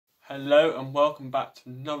Hello and welcome back to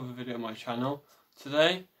another video on my channel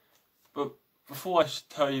today. But before I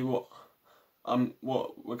tell you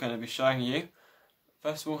what we're going to be showing you,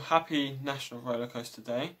 first of all, happy National Rollercoaster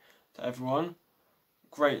Day to everyone.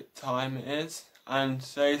 Great time it is, and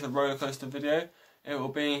today's a roller coaster video. It will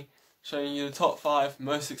be showing you the top 5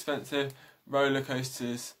 most expensive roller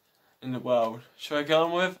coasters in the world. Shall I get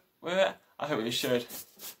on with it? I think we should.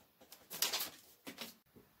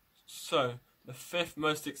 So, the 5th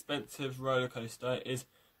most expensive roller coaster is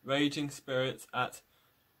Raging Spirits at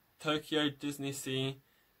Tokyo Disney Sea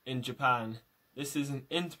in Japan. This is an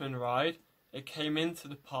Intamin ride. It came into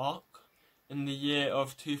the park in the year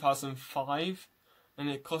of 2005 and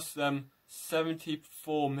it cost them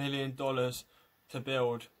 $74 million to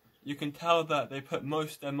build. You can tell that they put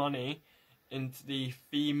most of their money into the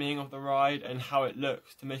theming of the ride and how it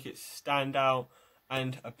looks to make it stand out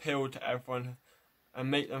and appeal to everyone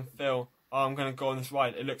and make them feel, oh, I'm going to go on this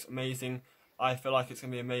ride, it looks amazing, I feel like it's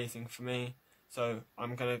going to be amazing for me, so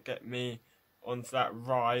I'm going to get me onto that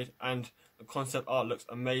ride, and the concept art looks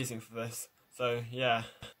amazing for this, so yeah.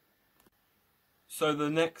 So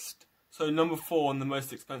number 4 on the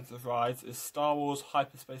most expensive rides is Star Wars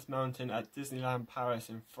Hyperspace Mountain at Disneyland Paris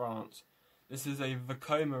in France. This is a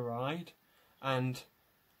Vekoma ride, and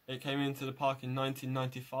it came into the park in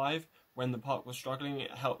 1995 when the park was struggling.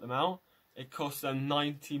 It helped them out. It cost them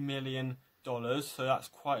 $90 million, so that's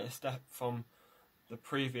quite a step from the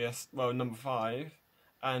previous, well, number 5.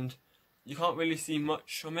 And you can't really see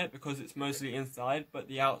much from it because it's mostly inside, but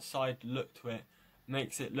the outside look to it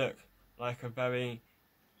makes it look like a very,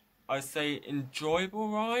 I'd say, enjoyable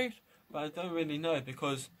ride, but I don't really know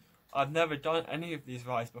because I've never done any of these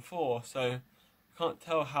rides before, so I can't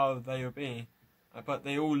tell how they will be, but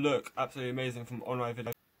they all look absolutely amazing from on my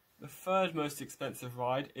video. The 3rd most expensive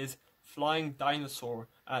ride is Flying Dinosaur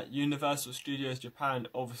at Universal Studios Japan,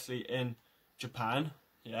 obviously in Japan,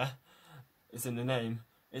 yeah, it's in the name.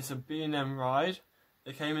 It's a B&M ride.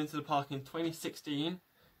 It came into the park in 2016,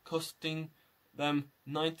 costing them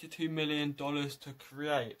 $92 million to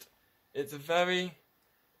create. It's a very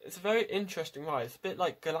interesting ride. It's a bit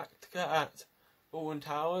like Galactica at Alton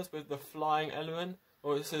Towers with the flying element,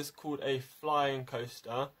 or this is called a flying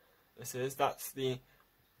coaster. That's the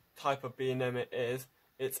type of B&M it is.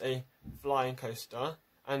 It's a flying coaster,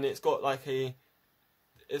 and it's got like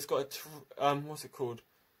what's it called?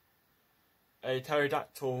 A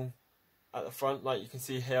pterodactyl at the front, like you can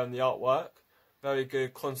see here on the artwork. Very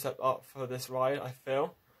good concept art for this ride, I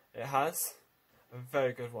feel. It has a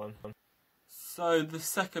very good one. So the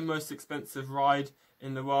 2nd most expensive ride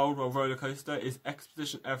in the world, or roller coaster, is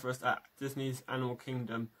Expedition Everest at Disney's Animal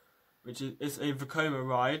Kingdom, which is a Vekoma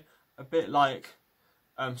ride, a bit like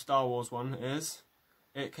Star Wars one is.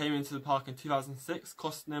 It came into the park in 2006,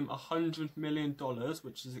 costing them $100 million,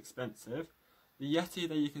 which is expensive. The Yeti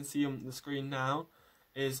that you can see on the screen now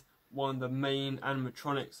is one of the main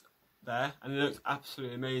animatronics there, and it looks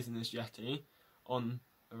absolutely amazing, this Yeti, on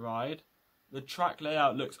the ride. The track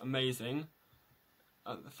layout looks amazing.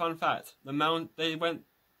 Fun fact, the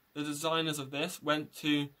designers of this went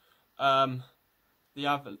to the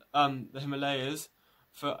Himalayas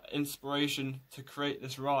for inspiration to create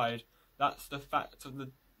this ride. That's the fact of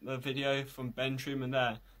the video from Ben Truman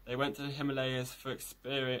there. They went to the Himalayas for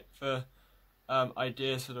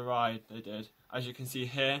ideas for the ride they did. As you can see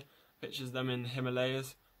here, pictures of them in the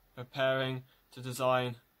Himalayas preparing to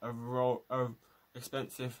design a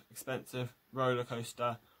expensive roller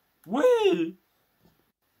coaster. Whee!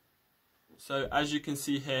 So as you can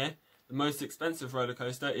see here, the most expensive roller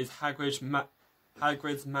coaster is Hagrid's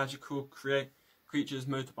Magical Creatures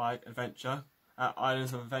Motorbike Adventure at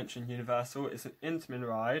Islands of Adventure in Universal. It's an Intamin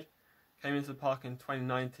ride. Came into the park in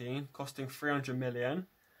 2019, costing $300 million.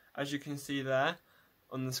 As you can see there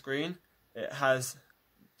on the screen, it has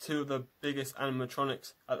 2 of the biggest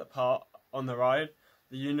animatronics at the park on the ride.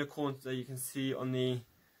 The unicorns that you can see on the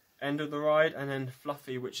end of the ride, and then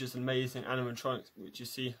Fluffy, which is amazing animatronics, which you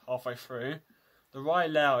see halfway through. The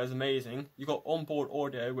ride layout is amazing. You've got onboard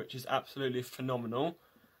audio, which is absolutely phenomenal,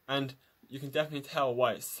 and you can definitely tell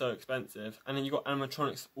why it's so expensive. And then you've got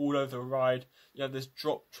animatronics all over the ride. You have this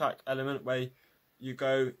drop track element where you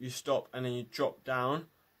go, you stop, and then you drop down.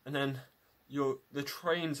 And then the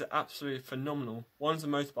trains are absolutely phenomenal. One's a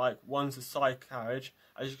motorbike, one's a side carriage.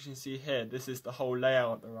 As you can see here, this is the whole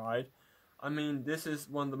layout of the ride. I mean, this is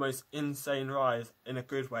one of the most insane rides, in a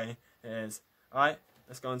good way it is. Alright,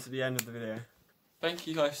 let's go on to the end of the video. Thank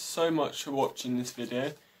you guys so much for watching this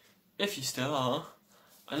video. If you still are.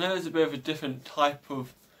 I know it's a bit of a different type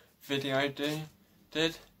of video I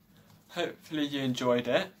did. Hopefully you enjoyed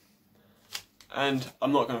it. And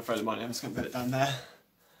I'm not going to throw the money, I'm just going to put it down there.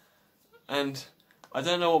 and I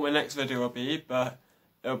don't know what my next video will be, but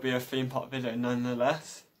it'll be a theme park video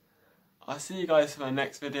nonetheless. I'll see you guys for my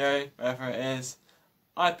next video, wherever it is.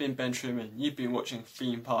 I've been Ben Truman, you've been watching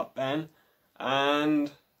Theme Park Ben,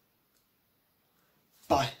 and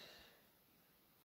bye.